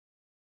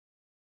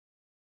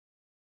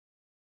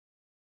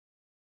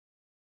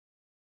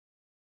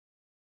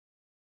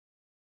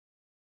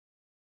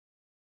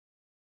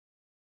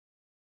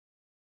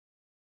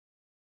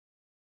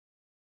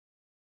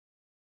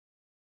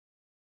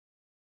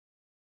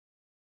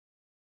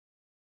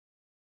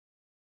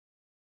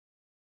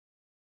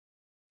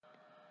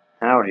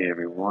Howdy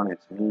everyone,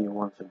 it's me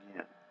once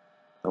again,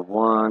 the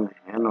one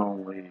and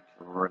only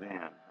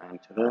Jordan, and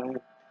today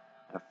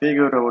I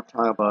figured I would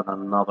talk about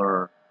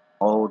another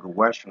old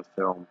western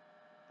film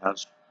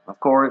that's, of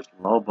course,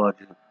 low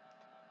budget,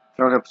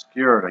 fairly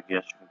obscure I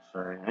guess you could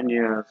say, and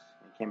yes,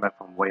 it came back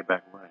from way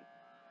back when,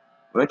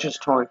 which is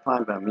totally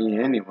fine by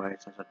me anyway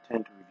since I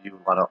tend to review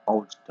a lot of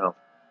old stuff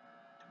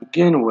to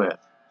begin with,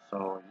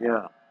 so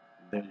yeah,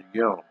 there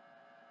you go.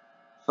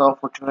 So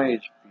for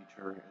today's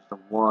feature is the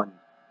one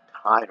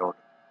titled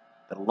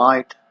The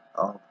Light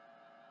of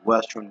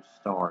Western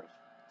Stars.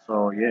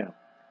 So yeah,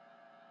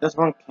 this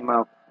one came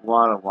out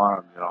quite a while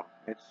ago.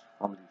 It's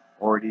from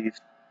the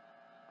 40s,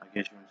 I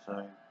guess you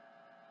can say.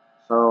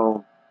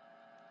 So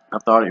I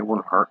thought it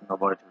wouldn't hurt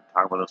nobody to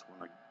talk about this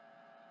one, like,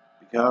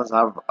 because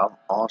I've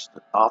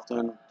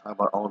often talk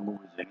about old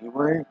movies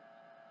anyway.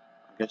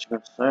 I guess you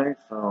can say.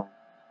 So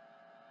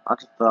I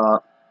just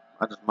thought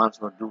I just might as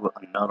well do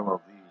another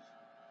of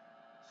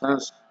these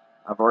since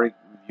I've already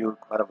reviewed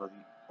quite a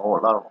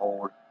lot of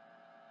old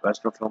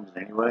Western films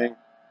anyway.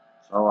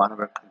 So I'm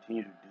gonna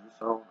continue to do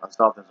so as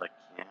often as I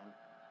can.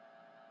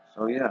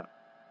 So yeah,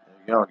 there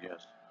you go, I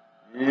guess.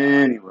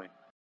 Anyway,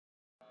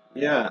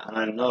 yeah,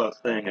 and another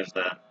thing is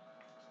that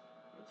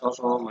it's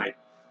also on my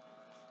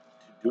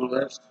to-do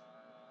list.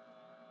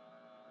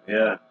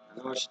 Yeah, I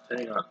know I should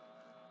take a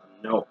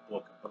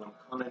notebook, but I'm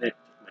calling it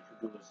just my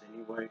to-do list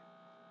anyway,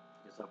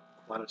 because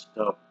I've quite a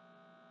stuff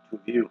to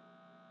view,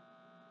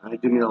 and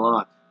it do me a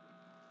lot.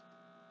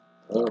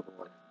 Oh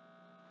boy.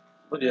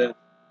 But yeah,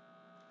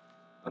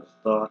 I just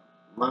thought,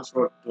 might as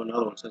well do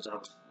another one since I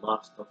was a lot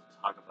of stuff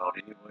to talk about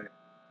anyway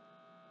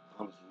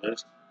on this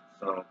list.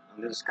 So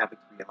I'm just happy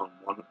to be on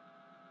one of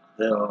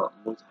the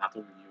movies I have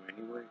to review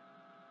anyway.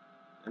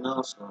 And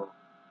also,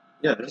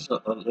 yeah, this is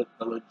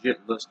a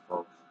legit list,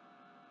 folks.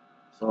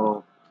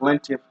 So,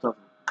 plenty of stuff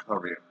to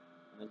cover here.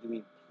 And I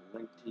mean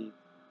plenty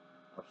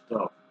of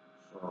stuff.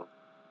 So,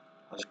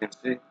 as you can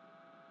see,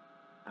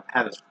 I've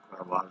had this for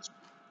quite a while.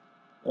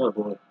 Oh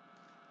boy, it's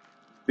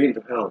beaten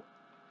to hell.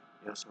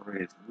 Yes,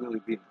 sorry, it's really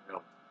beaten to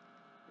hell.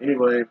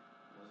 Anyway,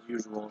 as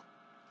usual,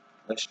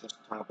 let's just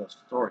talk about the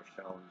story,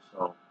 shall we?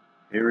 So,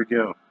 here we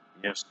go.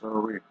 Yes,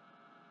 sorry.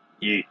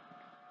 Yeah.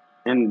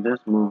 In this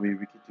movie, we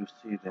get to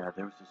see that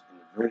there's this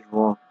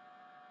individual,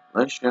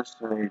 let's just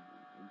say,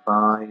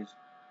 buys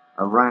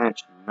a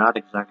ranch, not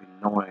exactly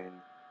knowing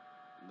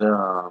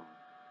the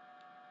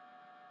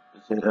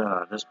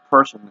this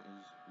person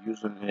is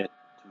using it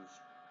to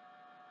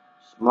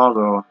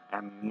smuggle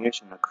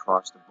ammunition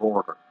across the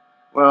border.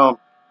 Well,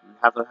 you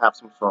have to have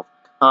some sort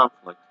of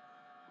conflict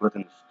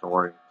within the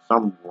story,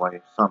 some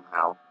way,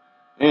 somehow.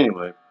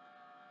 Anyway,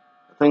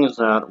 the thing is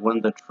that when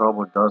the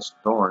trouble does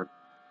start,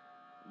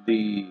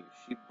 she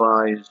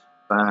buys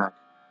back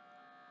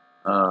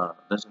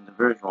this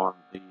individual,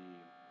 the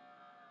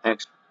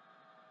ex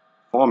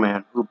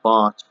foreman who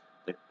bought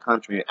the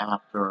country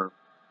after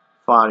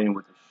fighting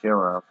with the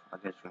sheriff, I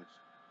guess,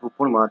 who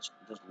pretty much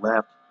just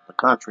left the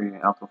country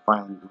after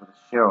fighting with the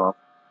sheriff.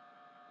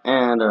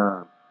 And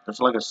there's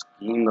like a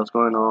scheme that's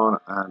going on,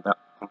 and that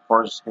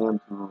forces him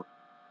to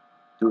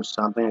do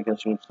something, I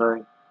guess you can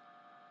say.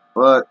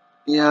 But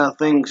yeah,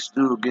 things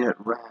do get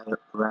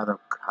rather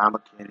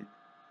complicated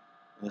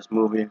in this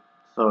movie.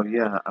 So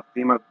yeah,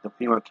 the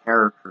female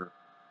character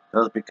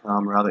does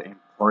become rather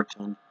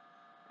important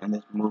in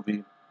this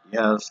movie.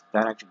 Yes,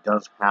 that actually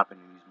does happen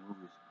in these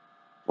movies.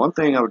 One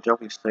thing I would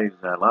definitely say is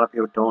that a lot of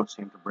people don't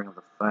seem to bring up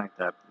the fact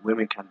that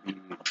women can be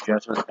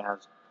just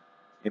as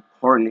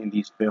important in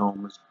these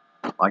films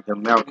like the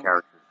male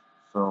characters.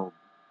 So,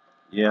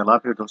 yeah, a lot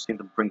of people don't seem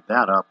to bring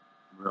that up,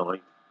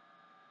 really.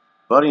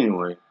 But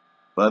anyway,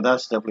 but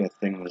that's definitely a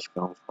thing in this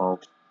film,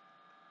 folks.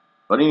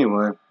 But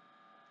anyway,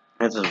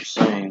 as I was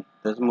saying,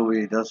 this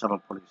movie does have a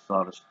pretty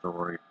solid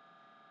story.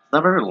 It's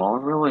not very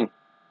long, really.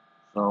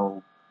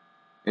 So,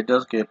 it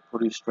does get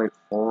pretty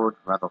straightforward,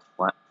 rather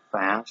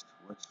fast,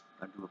 which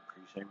I do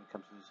appreciate when it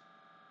comes to these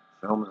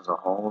films as a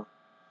whole.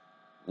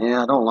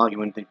 Yeah, I don't like it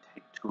when they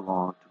take too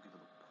long to get to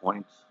the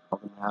points of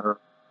the matter,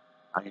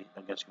 I guess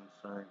you can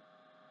say.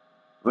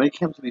 When it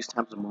comes to these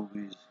types of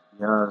movies,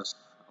 yes,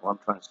 what I'm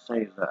trying to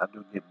say is that I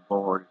do get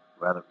bored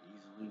rather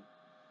easily.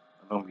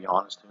 I'm going to be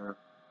honest here.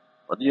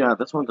 But yeah,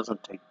 this one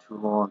doesn't take too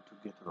long to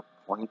get to the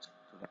point, to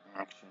the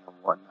action and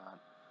whatnot.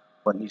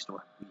 What needs to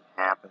be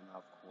happen,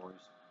 of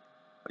course.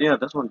 But yeah,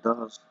 this one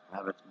does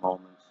have its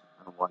moments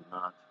and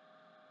whatnot.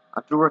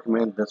 I do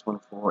recommend this one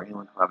for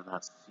anyone who has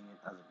not seen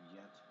it as of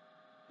yet,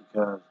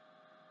 because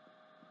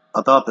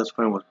I thought this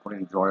film was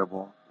pretty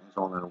enjoyable in its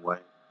own little way.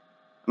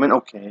 I mean,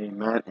 okay,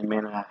 it may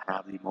not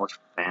have the most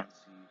fancy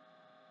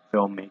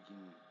filmmaking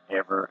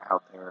ever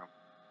out there,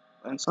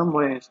 but in some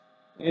ways,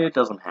 it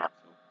doesn't have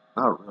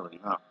to. Not really,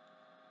 no.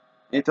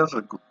 It does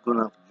a good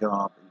enough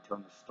job in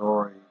telling the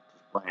story,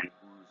 displaying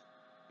who's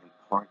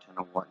important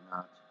and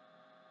whatnot.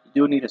 You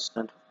do need a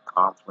sense of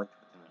conflict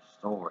within the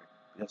story,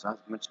 because as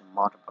mentioned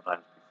multiple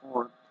times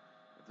before,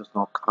 if there's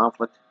no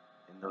conflict,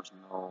 then there's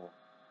no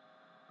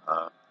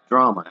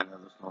drama, and if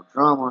there's no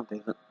drama,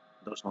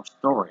 there's no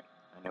story,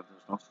 and if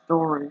there's no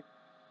story,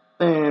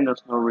 then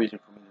there's no reason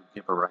for me to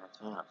give a rat's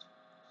ass.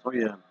 So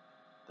yeah,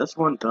 this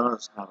one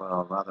does have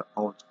a rather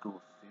old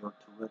school feel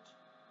to it,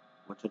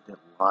 which I did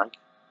like.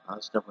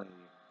 That's definitely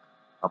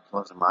a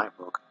plus in my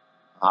book,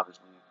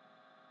 obviously.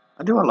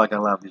 I do like a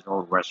lot of these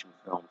old Western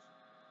films.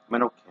 I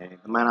mean, okay,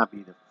 they might not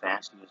be the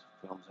fanciest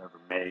films ever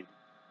made,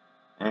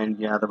 and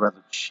yeah, they're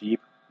rather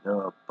cheap.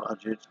 The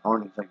budgets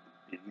aren't exactly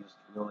the biggest,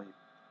 really.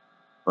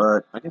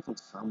 But I guess in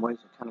some ways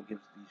it kind of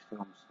gives these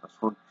films a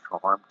sort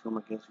of charm to them,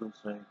 I guess you would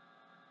say.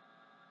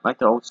 Like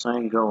the old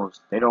saying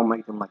goes, they don't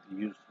make them like they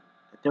used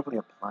to. It definitely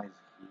applies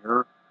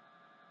here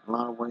in a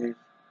lot of ways,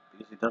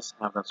 because it does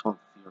have that sort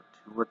of feel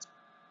to it.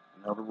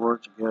 In other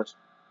words, I guess.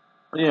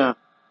 But yeah,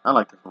 I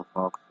like this one,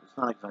 folks. It's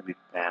not exactly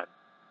bad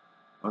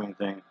or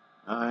anything.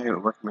 I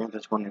recommend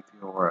this one if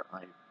you're a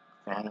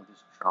fan of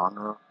this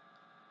genre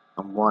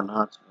and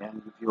whatnot,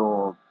 and if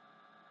you're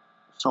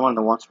someone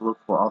that wants to look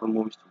for other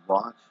movies to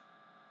watch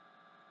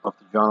of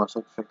the genre,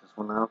 so check this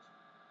one out.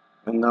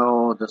 Even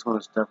though this one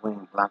is definitely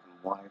in black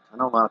and white, I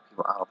know a lot of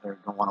people out there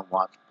don't want to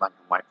watch black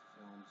and white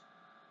films.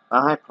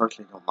 I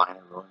personally don't mind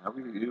it really. I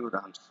reviewed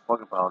and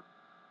spoke about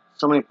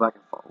so many black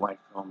and white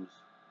films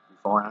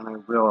before, and I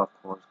will, of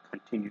course,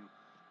 continue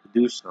to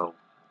do so.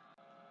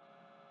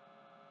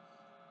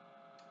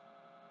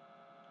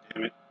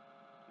 Damn it.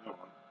 You know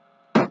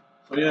what?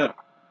 So yeah,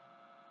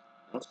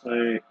 I'll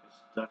say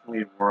it's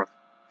definitely worth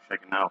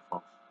checking out,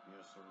 folks.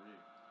 Yes, sir.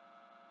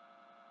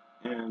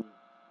 And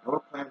I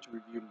will plan to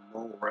review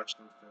more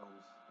Western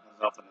films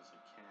as often as I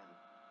can,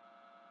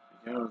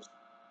 because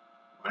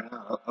why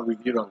not? I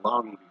reviewed a lot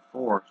of them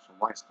before, so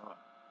why stop?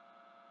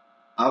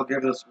 I'll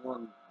give this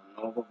one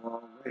an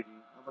overall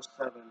rating of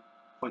a 7.0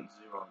 out of 10.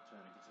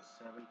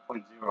 It's a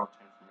 7.0 out of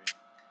 10 for me.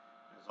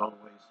 As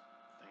always,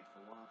 thanks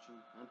for watching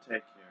and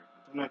take care.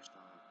 Until next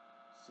time,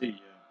 see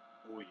ya.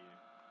 Oh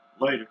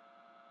yeah. Later.